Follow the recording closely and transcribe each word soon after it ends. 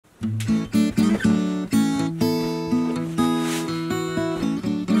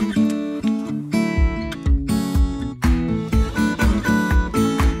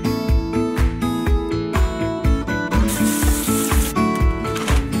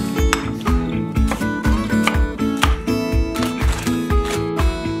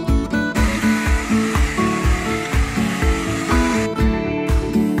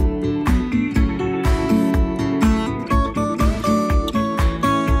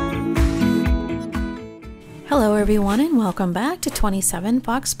Hello everyone and welcome back to 27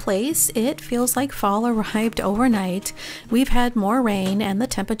 Fox Place. It feels like fall arrived overnight. We've had more rain and the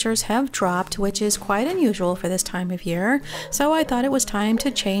temperatures have dropped, which is quite unusual for this time of year, so I thought it was time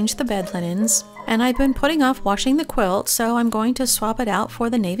to change the bed linens. And I've been putting off washing the quilt, so I'm going to swap it out for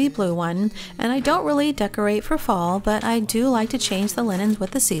the navy blue one. And I don't really decorate for fall, but I do like to change the linens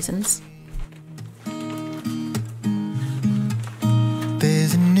with the seasons.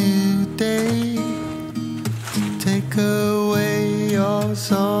 There's a new day. Take away your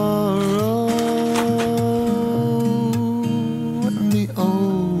sorrow and the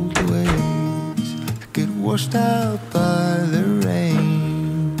old ways get washed out by the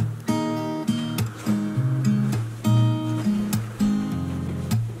rain.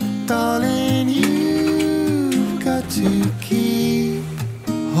 Darling, you've got to keep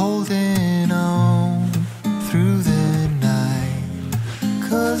holding on through the night,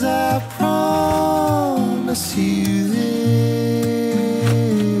 'cause I promise you this: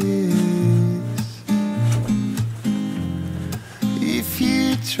 if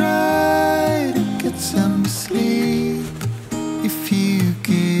you try to get some sleep, if you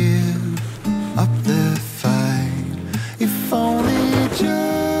give up the fight, if only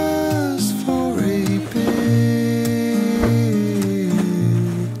just for a bit,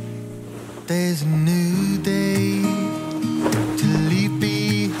 there's a new day to leave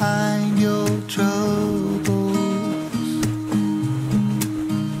behind your troubles.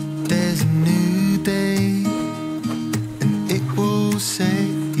 There's a new day, and it will set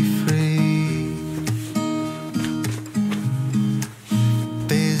you free.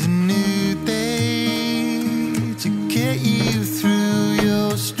 There's a new day to get you through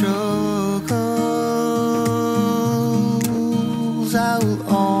your struggles. I will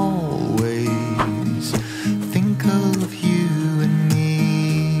always think of you and me.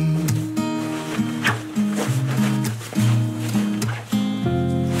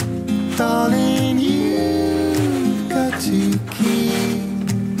 Darling, you've got to keep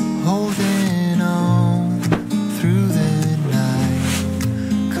holding on through the night,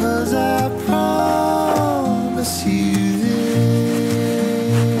 'cause I promise you this: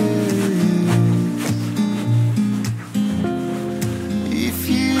 if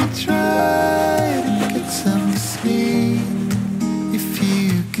you try to get some sleep, if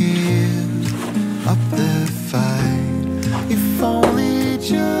you give up the fight, if only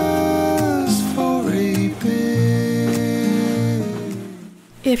just for a bit.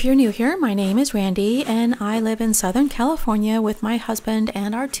 If you're new here, my name is Randy and I live in Southern California with my husband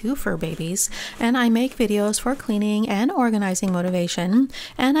and our 2 fur babies, and I make videos for cleaning and organizing motivation,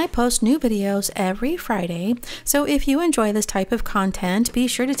 and I post new videos every Friday. So if you enjoy this type of content, be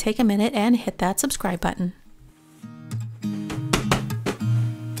sure to take a minute and hit that subscribe button.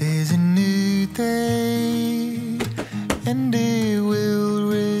 There's a new day, and it will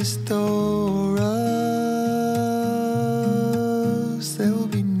restore us. There'll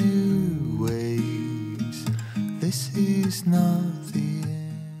be new ways. This is not the end.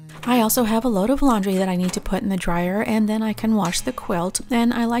 I also have a load of laundry that I need to put in the dryer, and then I can wash the quilt,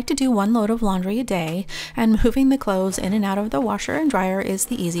 and I like to do 1 load of laundry a day, and moving the clothes in and out of the washer and dryer is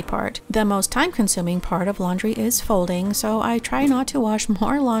the easy part. The most time-consuming part of laundry is folding, so I try not to wash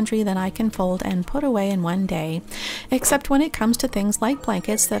more laundry than I can fold and put away in one day, except when it comes to things like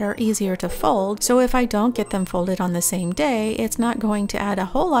blankets that are easier to fold, so if I don't get them folded on the same day, it's not going to add a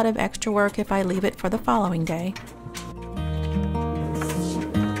whole lot of extra work if I leave it for the following day.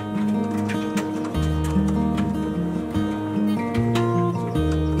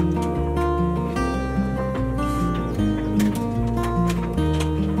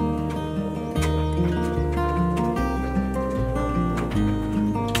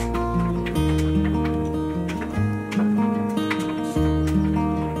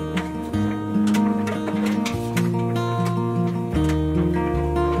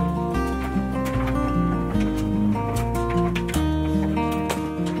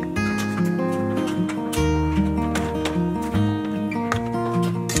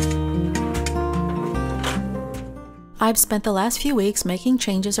 I've spent the last few weeks making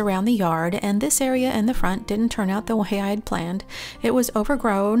changes around the yard, and this area in the front didn't turn out the way I had planned. It was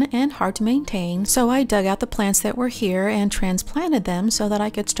overgrown and hard to maintain, so I dug out the plants that were here and transplanted them so that I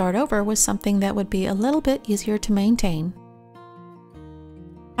could start over with something that would be a little bit easier to maintain.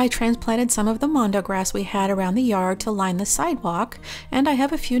 I transplanted some of the mondo grass we had around the yard to line the sidewalk, and I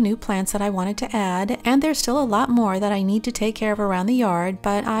have a few new plants that I wanted to add, and there's still a lot more that I need to take care of around the yard,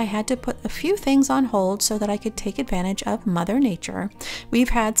 but I had to put a few things on hold so that I could take advantage of Mother Nature. We've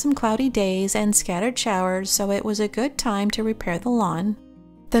had some cloudy days and scattered showers, so it was a good time to repair the lawn.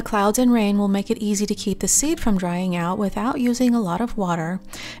 The clouds and rain will make it easy to keep the seed from drying out without using a lot of water,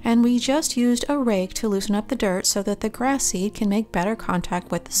 and we just used a rake to loosen up the dirt so that the grass seed can make better contact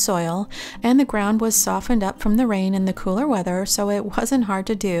with the soil, and the ground was softened up from the rain and the cooler weather, so it wasn't hard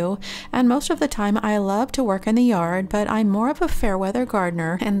to do. And most of the time I love to work in the yard, but I'm more of a fair weather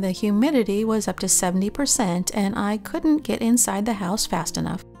gardener, and the humidity was up to 70% and I couldn't get inside the house fast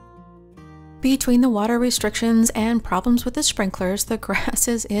enough. Between the water restrictions and problems with the sprinklers, the grass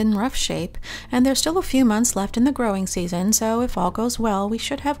is in rough shape, and there's still a few months left in the growing season, so if all goes well, we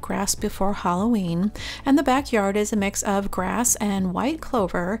should have grass before Halloween. And the backyard is a mix of grass and white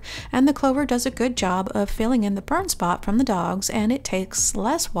clover, and the clover does a good job of filling in the burn spot from the dogs, and it takes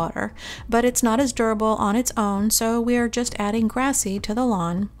less water, but it's not as durable on its own, so we're just adding grass seed to the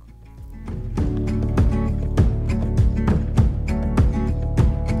lawn.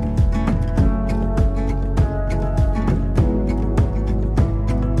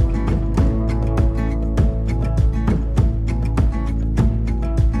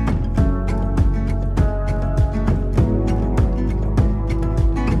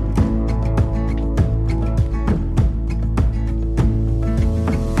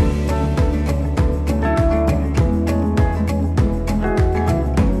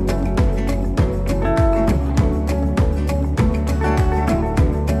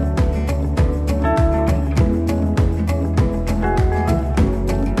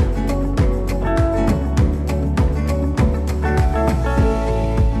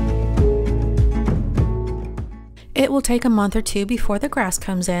 It will take a month or two before the grass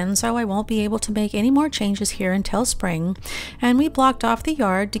comes in, so I won't be able to make any more changes here until spring. And we blocked off the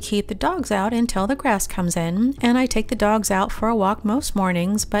yard to keep the dogs out until the grass comes in, and I take the dogs out for a walk most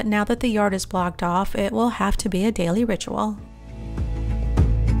mornings, but now that the yard is blocked off, it will have to be a daily ritual.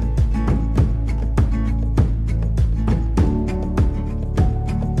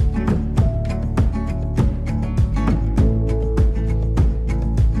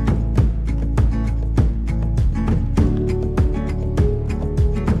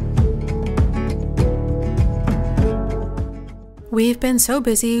 We've been so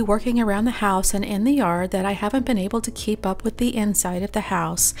busy working around the house and in the yard that I haven't been able to keep up with the inside of the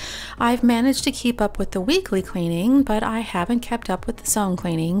house. I've managed to keep up with the weekly cleaning, but I haven't kept up with the zone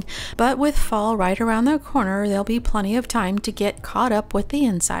cleaning. But with fall right around the corner, there'll be plenty of time to get caught up with the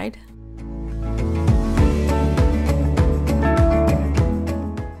inside.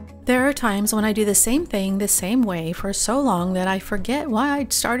 There are times when I do the same thing the same way for so long that I forget why I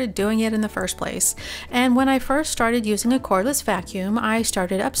started doing it in the first place. And when I first started using a cordless vacuum, I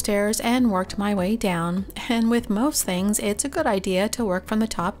started upstairs and worked my way down. And with most things, it's a good idea to work from the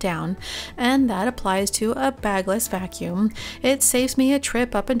top down, and that applies to a bagless vacuum. It saves me a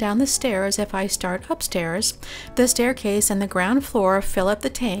trip up and down the stairs if I start upstairs. The staircase and the ground floor fill up the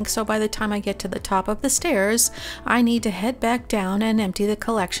tank, so by the time I get to the top of the stairs, I need to head back down and empty the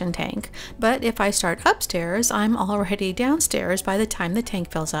collection tank. But if I start upstairs, I'm already downstairs by the time the tank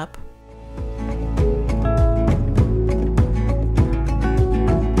fills up.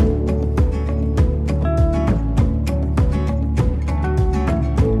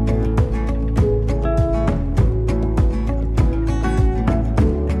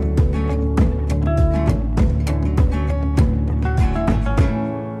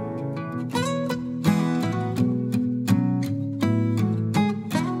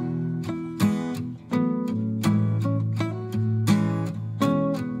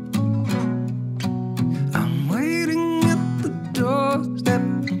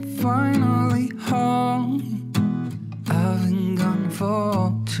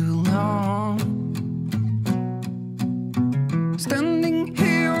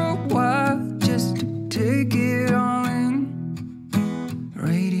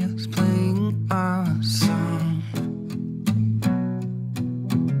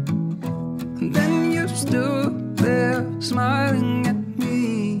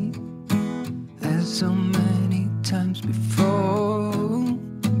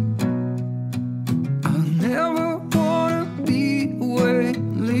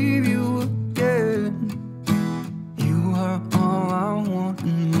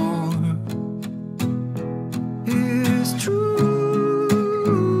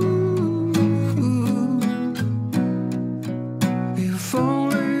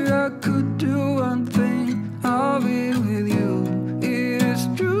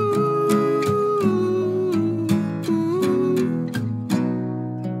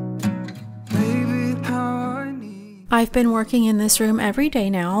 I've been working in this room every day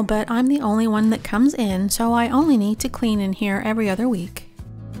now, but I'm the only one that comes in, so I only need to clean in here every other week.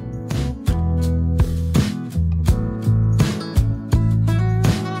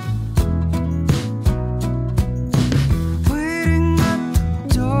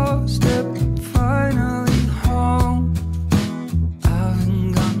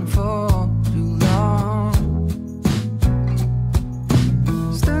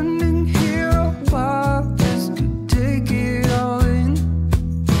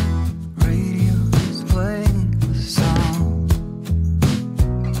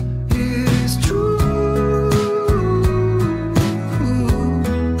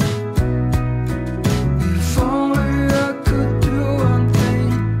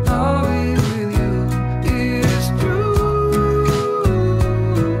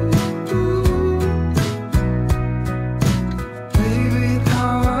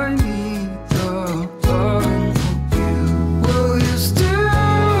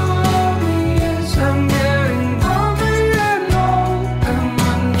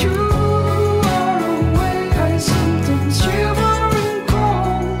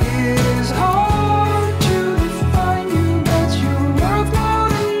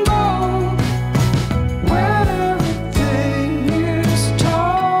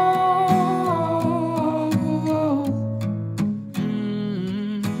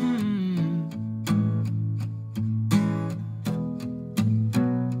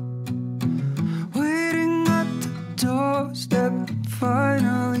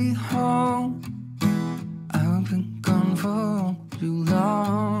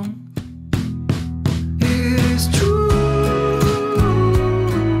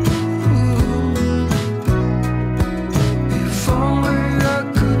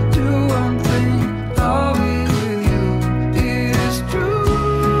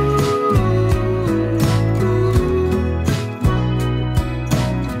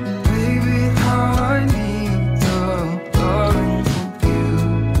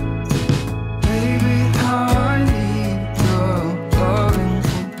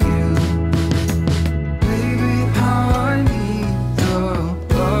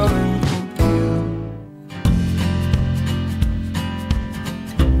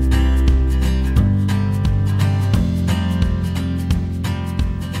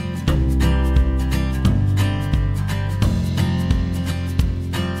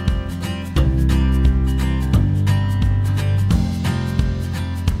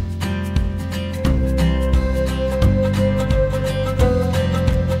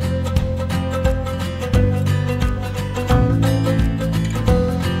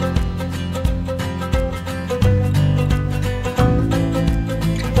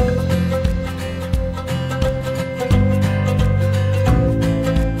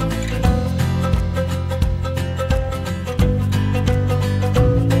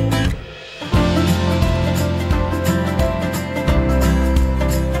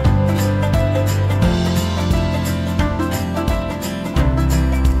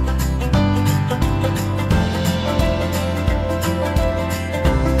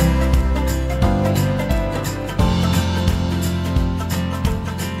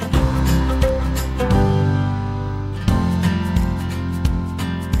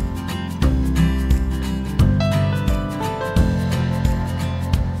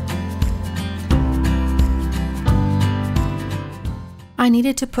 I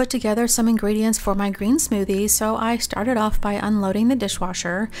needed to put together some ingredients for my green smoothie, so I started off by unloading the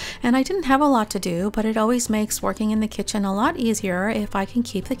dishwasher, and I didn't have a lot to do, but it always makes working in the kitchen a lot easier if I can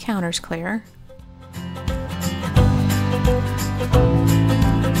keep the counters clear.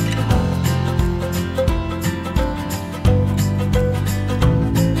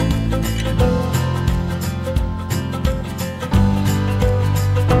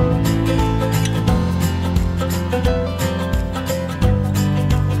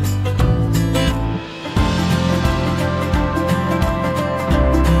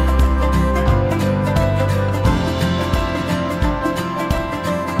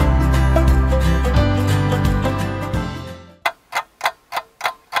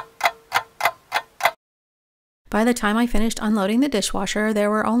 By the time I finished unloading the dishwasher, there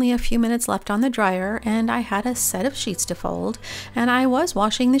were only a few minutes left on the dryer, and I had a set of sheets to fold, and I was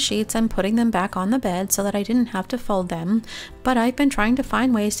washing the sheets and putting them back on the bed so that I didn't have to fold them, but I've been trying to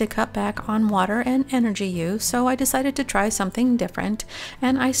find ways to cut back on water and energy use, so I decided to try something different,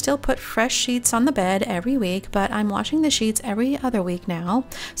 and I still put fresh sheets on the bed every week, but I'm washing the sheets every other week now.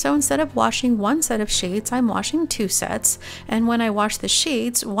 So instead of washing one set of sheets, I'm washing 2 sets, and when I wash the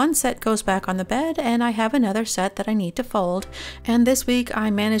sheets, one set goes back on the bed and I have another set that I need to fold. And this week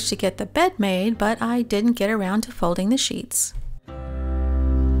I managed to get the bed made, but I didn't get around to folding the sheets.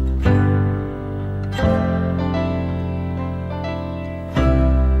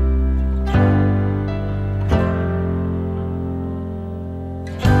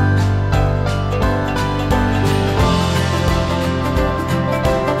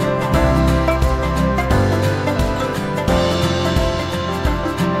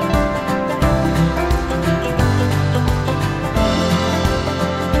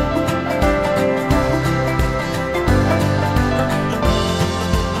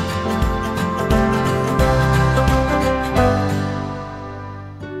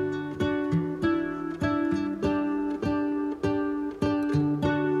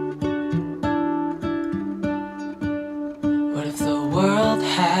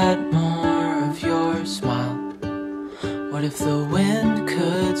 What if the wind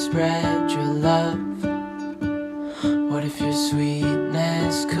could spread your love? What if your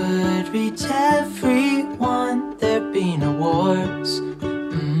sweetness could reach everyone? There'd be no wars.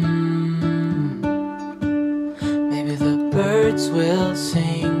 Maybe the birds will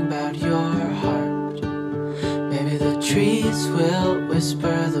sing about your heart. Maybe the trees will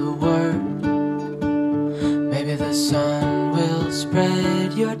whisper the word. Maybe the sun will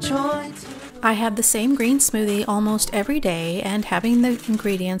spread your joy. I have the same green smoothie almost every day, and having the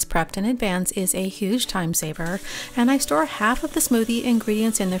ingredients prepped in advance is a huge time saver, and I store half of the smoothie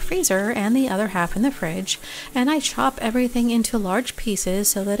ingredients in the freezer and the other half in the fridge, and I chop everything into large pieces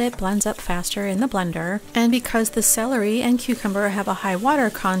so that it blends up faster in the blender. And because the celery and cucumber have a high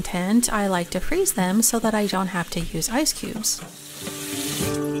water content, I like to freeze them so that I don't have to use ice cubes.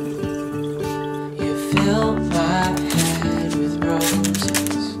 You fill my head with roses.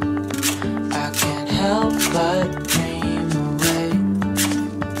 Help but dream away.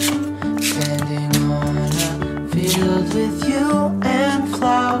 Standing on a field with you and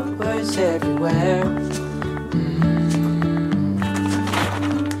flowers everywhere.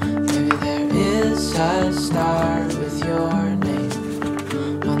 Maybe there is a star with your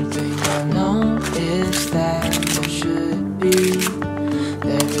name. One thing I know is that there should be.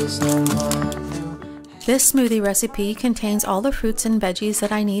 There is no one. This smoothie recipe contains all the fruits and veggies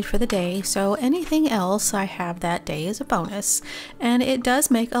that I need for the day, so anything else I have that day is a bonus. And it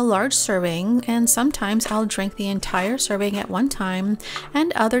does make a large serving, and sometimes I'll drink the entire serving at one time,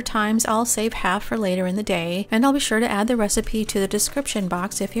 and other times I'll save half for later in the day, and I'll be sure to add the recipe to the description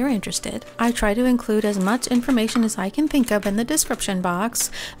box if you're interested. I try to include as much information as I can think of in the description box,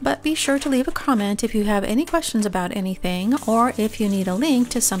 but be sure to leave a comment if you have any questions about anything, or if you need a link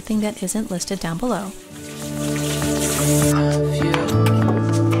to something that isn't listed down below.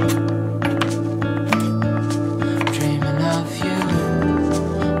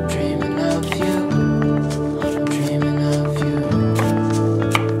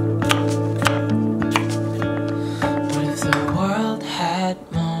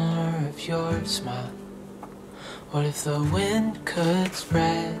 What if the wind could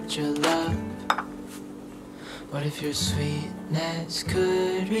spread your love? What if your sweetness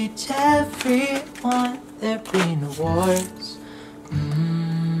could reach everyone? There'd be no wars.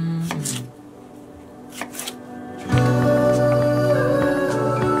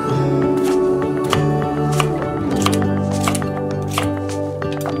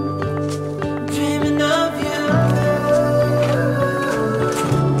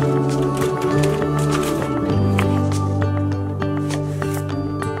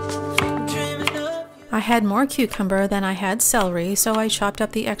 had more cucumber than I had celery, so I chopped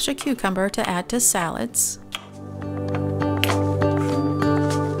up the extra cucumber to add to salads.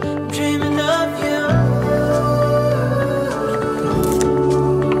 Dreaming of you.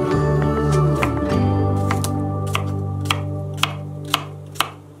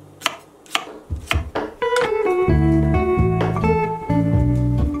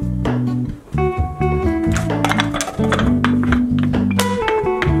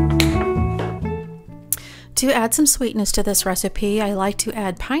 To add some sweetness to this recipe, I like to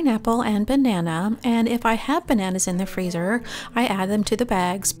add pineapple and banana, and if I have bananas in the freezer, I add them to the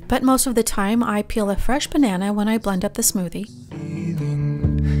bags, but most of the time I peel a fresh banana when I blend up the smoothie.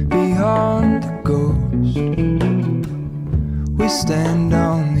 Beyond the ghost, we stand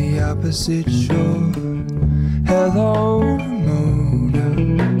on the opposite shore. Hello, Ramona.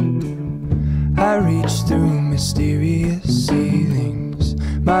 I reach through mysterious ceilings,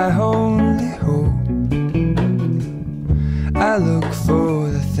 my only hope. I look for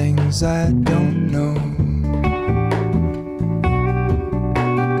the things I don't know.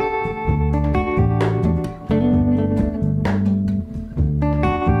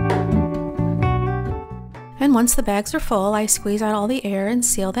 And once the bags are full, I squeeze out all the air and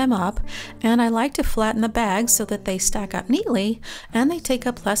seal them up, and I like to flatten the bags so that they stack up neatly and they take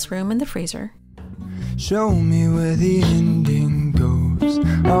up less room in the freezer. Show me where the ending goes.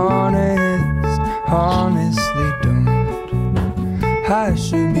 Honestly don't. I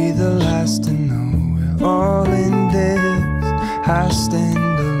should be the last to know. We're all in this, I stand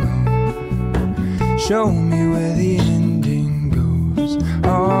alone. Show me where the ending goes.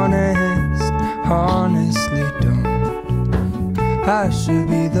 Honestly don't. I should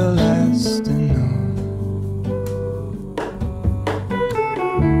be the last to know.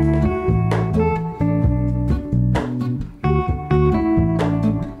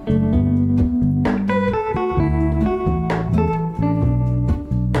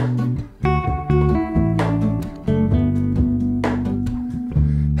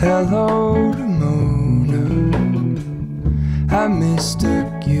 Hello, Ramona. I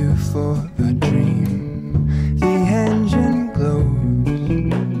mistook you for a dream. The engine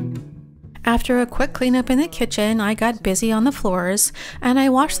glows. After a quick cleanup in the kitchen, I got busy on the floors, and I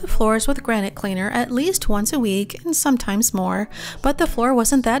washed the floors with granite cleaner at least once a week and sometimes more, but the floor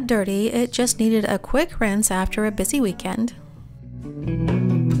wasn't that dirty, it just needed a quick rinse after a busy weekend.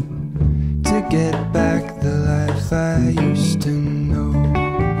 To get back the life I used to know.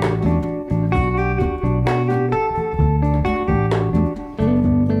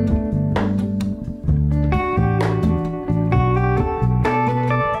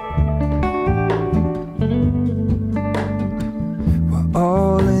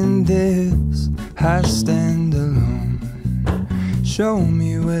 I stand alone. Show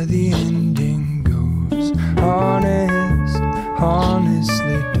me where the ending goes.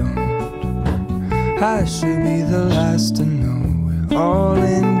 Honestly don't. I should be the last to know. We're all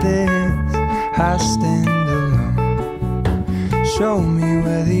in this, I stand alone. Show me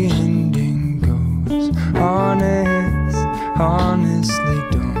where the ending goes. Honestly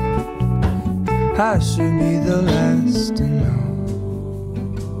don't. I should be the last to know.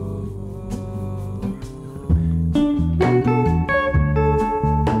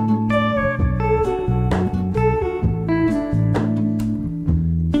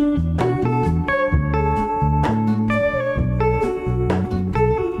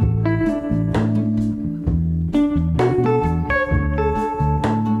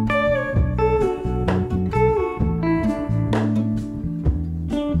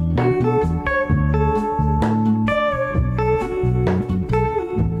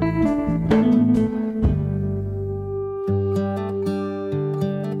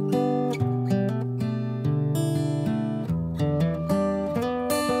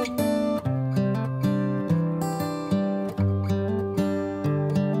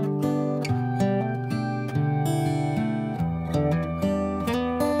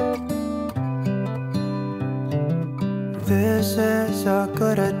 This is as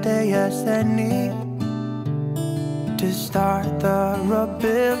good a day as any to start the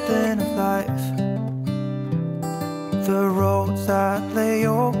rebuilding of life. The roads that lay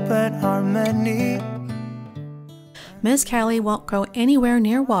open are many. Miss Callie won't go anywhere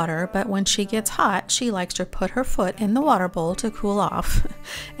near water, but when she gets hot, she likes to put her foot in the water bowl to cool off.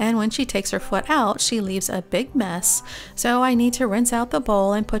 And when she takes her foot out, she leaves a big mess, so I need to rinse out the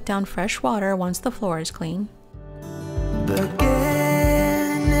bowl and put down fresh water once the floor is clean. Beginning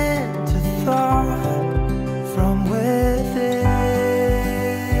to thaw from within.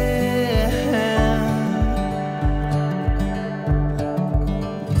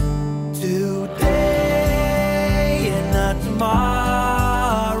 Today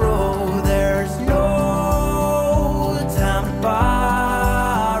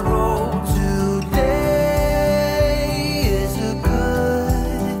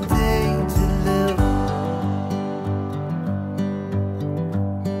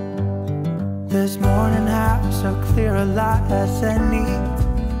This morning has so clear a light as any,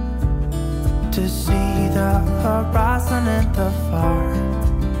 to see the horizon in the far.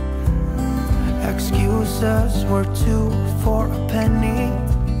 Excuses were 2 for a penny,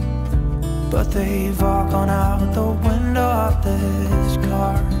 but they've all gone out the window of this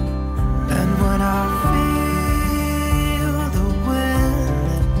car. And when I feel the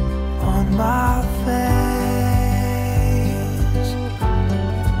wind on my face,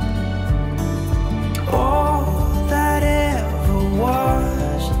 all that ever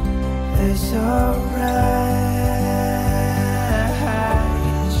was is a race.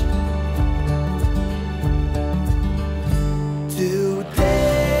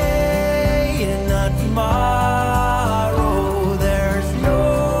 Today and not tomorrow, there's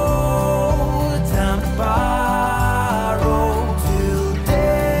no time to borrow.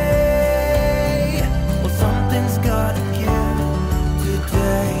 Today, well, something's gotta give.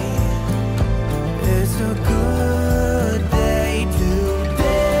 Today is a good day.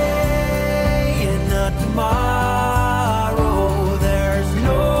 Today and not tomorrow, there's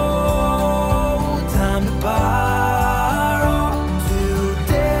no time to borrow.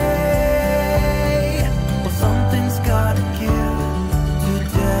 Today, well, something's gotta give.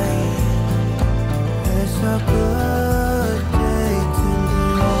 Today is a good day to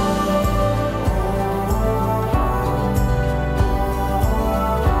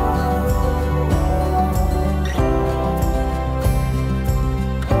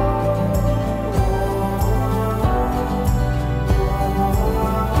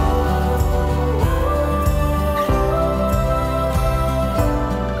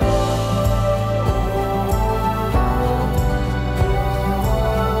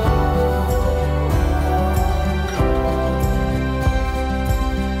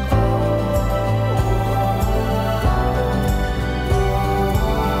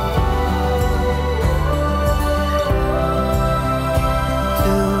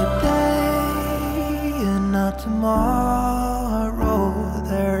today and not tomorrow,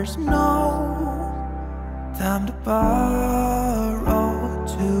 there's no time to borrow.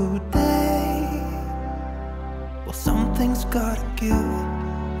 Today, well, something's gotta give.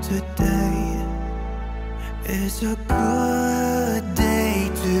 Today is a good day.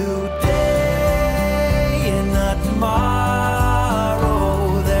 Today and not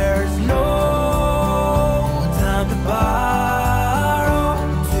tomorrow, there's no time to borrow.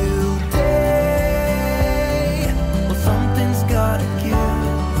 Today, well, something's gotta give.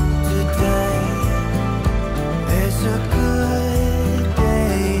 Today is a good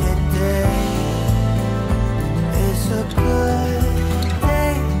day. Today is a good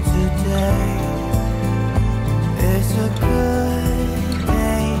day. Today is a good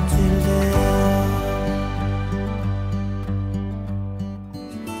day to live.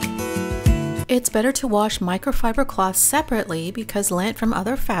 It's better to wash microfiber cloths separately because lint from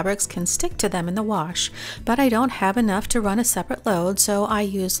other fabrics can stick to them in the wash, but I don't have enough to run a separate load, so I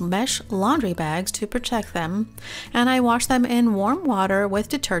use mesh laundry bags to protect them. And I wash them in warm water with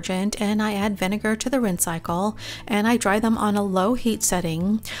detergent, and I add vinegar to the rinse cycle, and I dry them on a low heat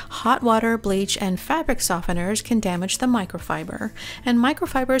setting. Hot water, bleach, and fabric softeners can damage the microfiber, and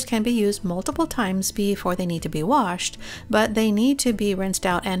microfibers can be used multiple times before they need to be washed, but they need to be rinsed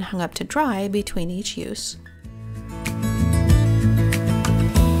out and hung up to dry between each use.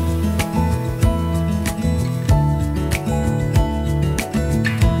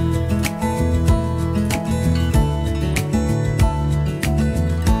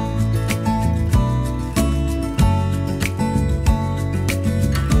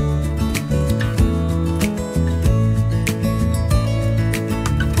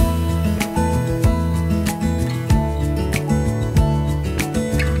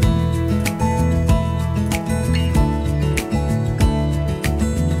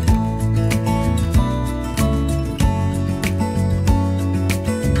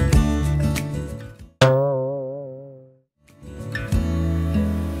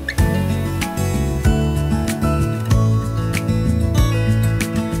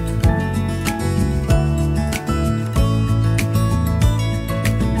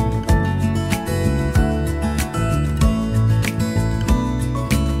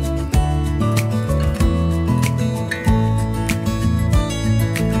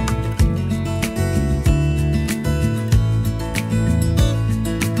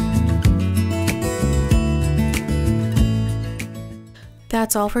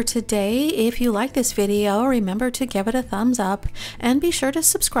 That's all for today. If you like this video, remember to give it a thumbs up and be sure to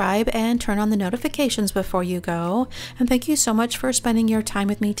subscribe and turn on the notifications before you go. And thank you so much for spending your time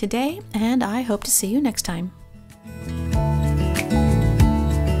with me today, and I hope to see you next time.